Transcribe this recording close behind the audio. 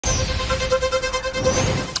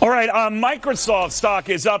All right, Microsoft stock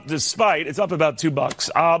is up it's up about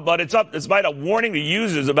 $2, but it's up despite a warning to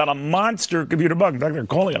users about a monster computer bug. In fact, they're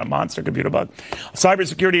calling it a monster computer bug.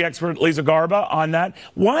 Cybersecurity expert Leeza Garber on that.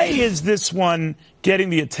 Why is this one getting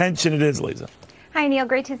the attention it is, Leeza? Hi, Neil.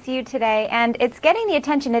 Great to see you today. And it's getting the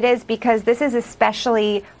attention it is because this is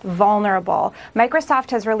especially vulnerable. Microsoft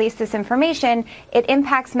has released this information. It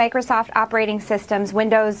impacts Microsoft operating systems,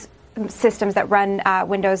 Windows systems that run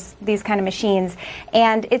Windows, these kind of machines.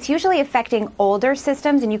 And it's usually affecting older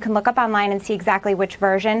systems, and you can look up online and see exactly which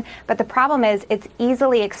version. But the problem is it's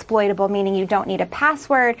easily exploitable, meaning you don't need a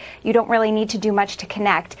password. You don't really need to do much to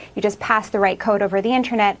connect. You just pass the right code over the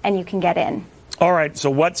internet and you can get in. All right, so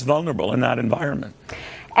what's vulnerable in that environment?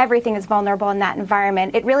 Everything is vulnerable in that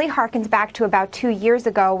environment. It really harkens back to about 2 years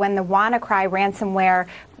ago when the WannaCry ransomware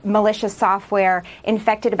malicious software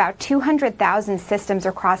infected about 200,000 systems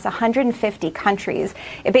across 150 countries.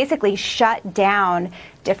 It basically shut down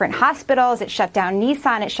different hospitals, it shut down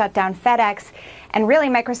Nissan, it shut down FedEx, and really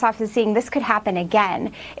Microsoft is seeing this could happen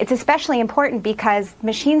again. It's especially important because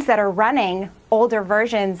machines that are running older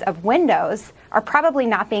versions of Windows are probably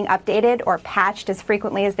not being updated or patched as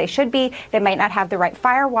frequently as they should be. They might not have the right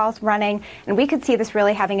firewalls running, and we could see this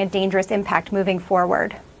really having a dangerous impact moving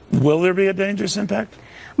forward. Will there be a dangerous impact?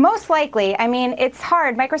 Most likely. I mean, it's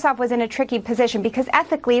hard. Microsoft was in a tricky position because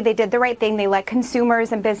ethically they did the right thing. They let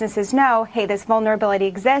consumers and businesses know, hey, this vulnerability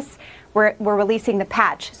exists. We're releasing the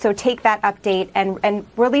patch. So take that update and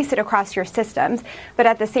release it across your systems. But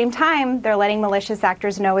at the same time, they're letting malicious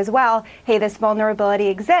actors know as well, hey, this vulnerability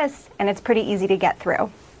exists and it's pretty easy to get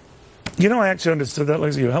through. You know, I actually understood that,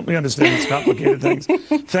 Leeza. You helped me understand these complicated things.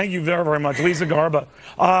 Thank you very, very much, Leeza Garber.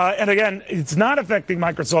 And again, it's not affecting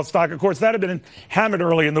Microsoft stock. Of course, that had been hammered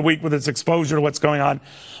early in the week with its exposure to what's going on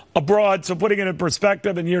abroad. So putting it in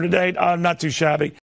perspective and year to date, not too shabby.